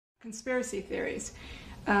conspiracy theories,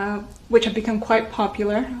 which have become quite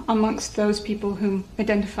popular amongst those people who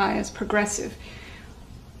identify as progressive.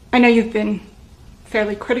 I know you've been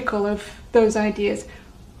fairly critical of those ideas.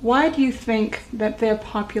 Why do you think that they're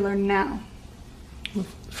popular now? Well,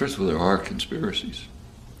 first of all, there are conspiracies,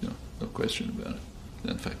 no question about it.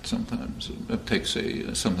 In fact, sometimes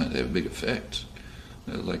sometimes they have big effects.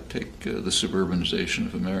 Like take the suburbanization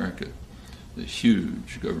of America, the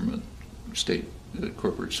huge government, state,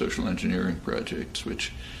 corporate social engineering projects,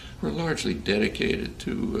 which were largely dedicated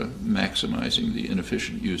to maximizing the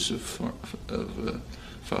inefficient use of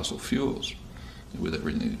fossil fuels, with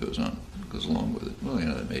everything that goes along with it. Well,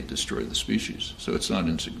 that may destroy the species, so it's not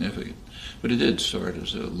insignificant. But it did start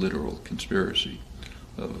as a literal conspiracy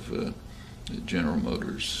of General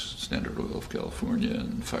Motors, Standard Oil of California,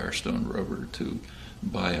 and Firestone Rubber to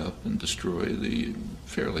buy up and destroy the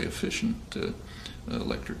fairly efficient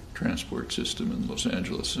electric transport system in Los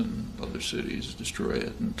Angeles and other cities, destroy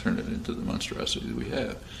it and turn it into the monstrosity that we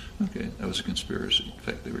have. Okay, that was a conspiracy. In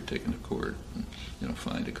fact, they were taken to court and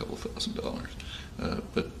fined a couple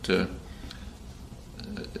 $1,000s.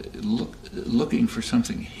 Looking for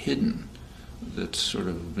something hidden that's sort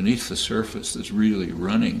of beneath the surface, that's really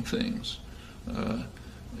running things,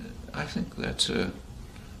 I think that's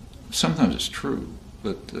sometimes it's true,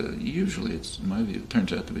 but usually it's, in my view, it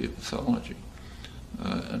turns out to be a pathology.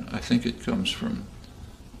 And I think it comes from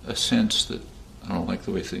a sense that I don't like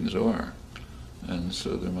the way things are, and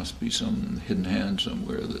so there must be some hidden hand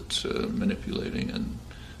somewhere that's manipulating and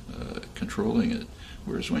controlling it.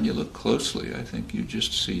 Whereas when you look closely, I think you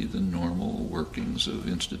just see the normal workings of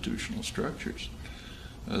institutional structures.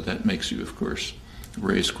 That makes you, of course,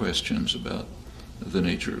 raise questions about the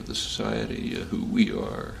nature of the society, who we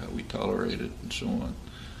are, how we tolerate it, and so on.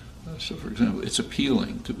 So, for example, it's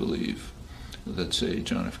appealing to believe that, say,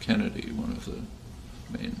 John F. Kennedy, one of the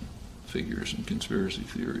main figures in conspiracy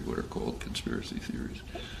theory, what are called conspiracy theories,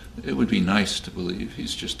 it would be nice to believe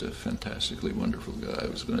he's just a fantastically wonderful guy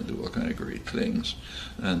who's going to do all kind of great things,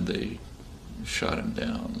 and they shot him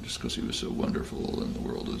down just because he was so wonderful, and the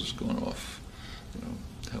world has gone off,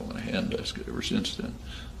 hell in a handbasket ever since then.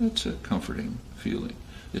 That's a comforting feeling.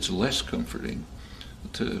 It's less comforting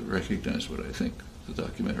to recognize what I think the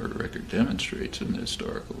documentary record demonstrates in the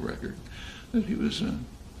historical record, that he was a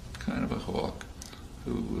kind of a hawk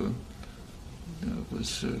who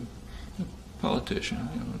was a politician,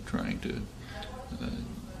 trying to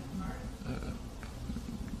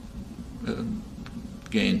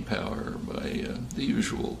gain power by the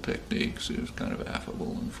usual techniques. He was kind of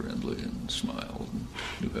affable and friendly and smiled and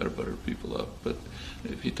knew how to butter people up. But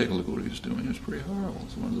if you take a look at what he was doing, it was pretty horrible.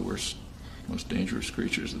 It's one of the worst, most dangerous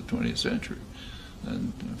creatures of the 20th century.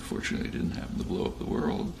 And fortunately, it didn't happen to blow up the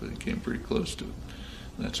world, but it came pretty close to it.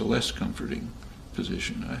 That's a less comforting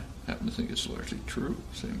position. I happen to think it's largely true.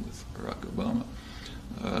 Same with Barack Obama.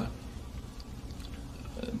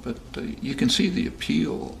 But you can see the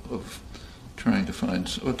appeal of trying to find,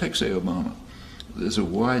 take, say, Obama. There's a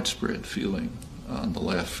widespread feeling on the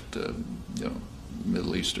left,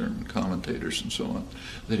 Middle Eastern commentators and so on,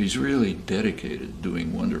 that he's really dedicated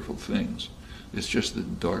doing wonderful things. It's just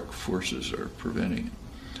that dark forces are preventing it.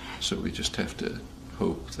 So we just have to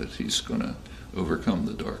hope that he's going to overcome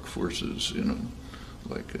the dark forces,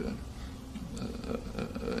 like a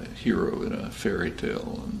hero in a fairy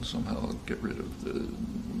tale, and somehow get rid of the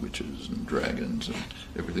witches and dragons, and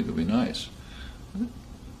everything will be nice.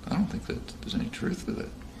 I don't think that there's any truth to that.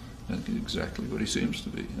 That's exactly what he seems to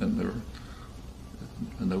be. And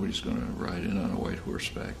nobody's going to ride in on a white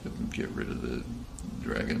horseback and get rid of the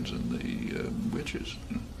dragons and the witches.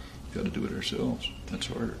 We've got to do it ourselves. That's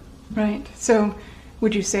harder. Right. So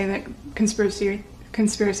would you say that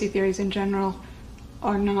conspiracy theories in general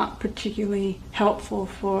are not particularly helpful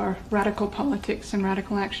for radical politics and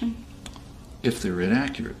radical action? If they're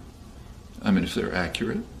inaccurate. If they're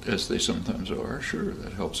accurate, as they sometimes are, sure,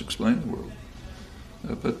 that helps explain the world.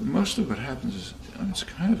 But most of what happens is, it's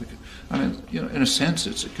kind of, in a sense,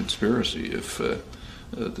 it's a conspiracy. If the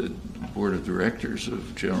board of directors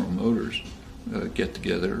of General Motors get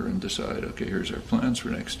together and decide, okay, here's our plans for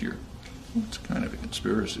next year, well, it's kind of a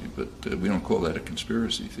conspiracy, but we don't call that a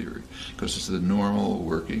conspiracy theory, because it's the normal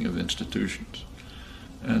working of institutions.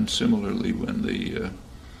 And similarly, when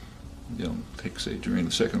take, say, during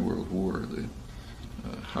the Second World War, the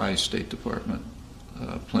high State Department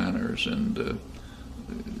planners and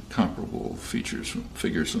comparable figures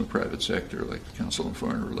from the private sector, like the Council on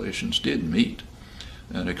Foreign Relations, did meet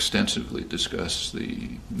and extensively discuss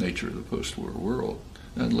the nature of the post-war world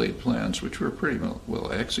and laid plans which were pretty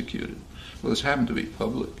well executed. Well, this happened to be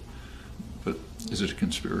public, But is it a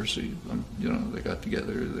conspiracy? They got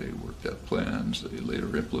together, they worked out plans, they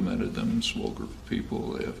later implemented them, small group of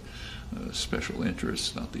people, they have special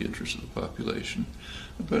interests, not the interests of the population.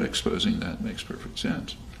 But exposing that makes perfect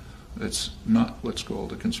sense. That's not what's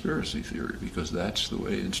called a conspiracy theory, because that's the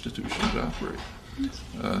way institutions operate.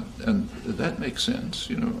 And that makes sense.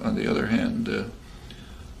 On the other hand,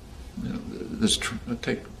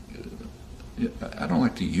 I don't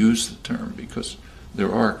like to use the term because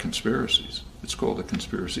there are conspiracies. It's called a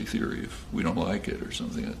conspiracy theory if we don't like it or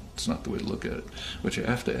something. It's not the way to look at it. What you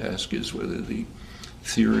have to ask is whether the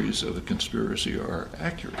theories of a conspiracy are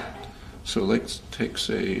accurate. So let's take,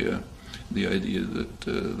 say, the idea that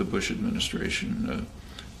the Bush administration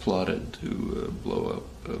plotted to blow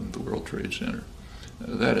up the World Trade Center.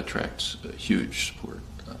 That attracts huge support.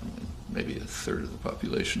 Maybe a third of the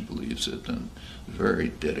population believes it, and very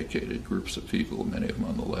dedicated groups of people, many of them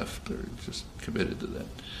on the left, are just committed to that.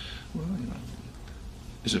 Well,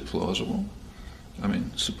 is it plausible? I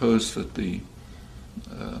mean, suppose that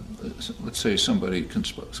let's say somebody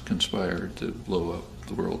conspired to blow up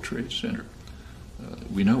the World Trade Center.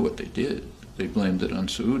 We know what they did. They blamed it on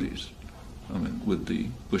Saudis. I mean, would the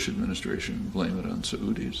Bush administration blame it on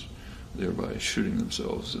Saudis, thereby shooting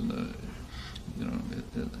themselves in the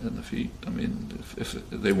feet? I mean, if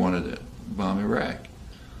they wanted to bomb Iraq,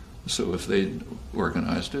 so if they'd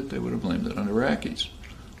organized it, they would have blamed it on Iraqis.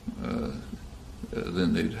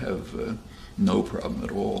 Then they'd have no problem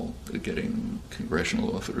at all getting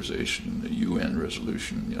congressional authorization, a UN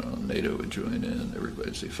resolution. NATO would join in.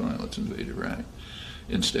 Everybody'd say, "Fine, let's invade Iraq."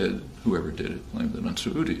 Instead, whoever did it blamed it on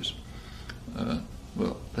Saudis.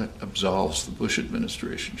 Well, that absolves the Bush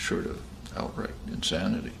administration, short of outright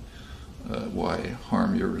insanity. Why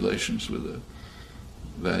harm your relations with a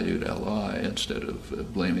valued ally instead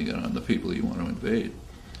of blaming it on the people you want to invade?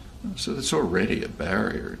 So that's already a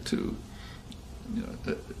barrier to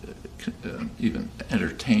even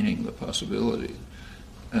entertaining the possibility.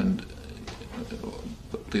 And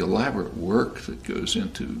the elaborate work that goes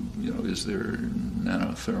into, is there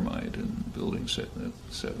nanothermite in building 7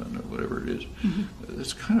 or whatever it is,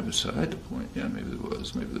 it's kind of beside the point. Yeah, maybe there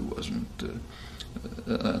was, maybe there wasn't,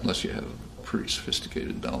 unless you have pretty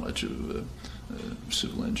sophisticated knowledge of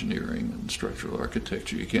civil engineering and structural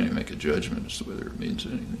architecture. You can't even make a judgment as to whether it means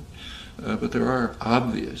anything. But there are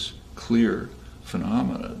obvious, clear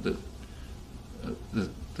phenomena that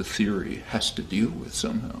the theory has to deal with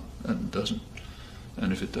somehow, and doesn't.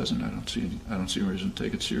 And if it doesn't, I don't see a reason to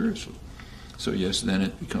take it seriously. So yes, then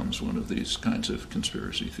it becomes one of these kinds of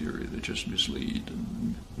conspiracy theory that just mislead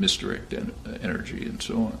and misdirect energy and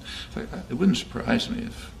so on. In fact, it wouldn't surprise me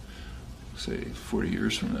if, say, 40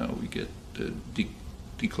 years from now, we get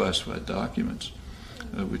declassified documents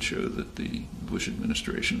which show that the Bush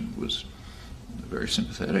administration was very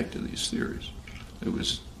sympathetic to these theories. It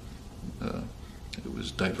was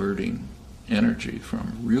diverting energy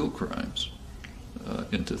from real crimes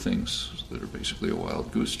into things that are basically a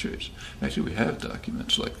wild goose chase. Actually, we have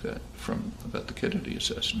documents like that about the Kennedy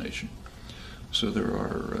assassination. So there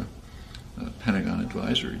are Pentagon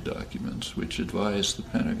advisory documents which advise the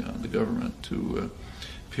Pentagon, the government, to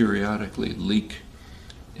periodically leak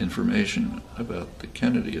information about the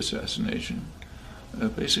Kennedy assassination,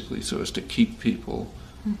 basically so as to keep people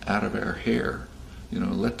out of our hair.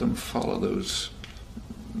 Let them follow those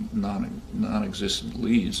non-existent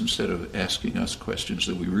leads instead of asking us questions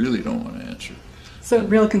that we really don't want to answer. So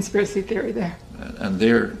real conspiracy theory there. And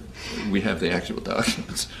there we have the actual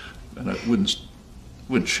documents. And it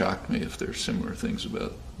wouldn't shock me if there's similar things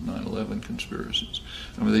about 9/11 conspiracies.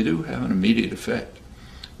 I mean, they do have an immediate effect.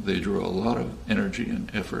 They draw a lot of energy and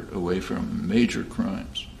effort away from major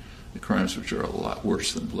crimes, the crimes which are a lot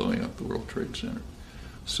worse than blowing up the World Trade Center.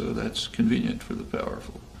 So that's convenient for the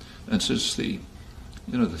powerful. And since the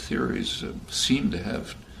theories seem to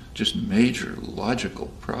have just major logical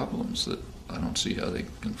problems that I don't see how they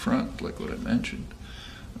confront, like what I mentioned,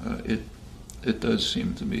 it does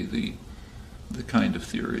seem to me the kind of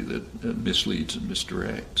theory that misleads and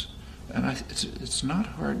misdirects. And it's not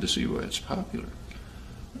hard to see why it's popular.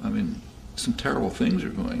 I mean, some terrible things are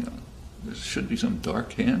going on. There should be some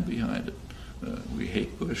dark hand behind it. We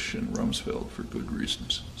hate Bush and Rumsfeld for good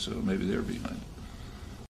reasons, so maybe they're behind it.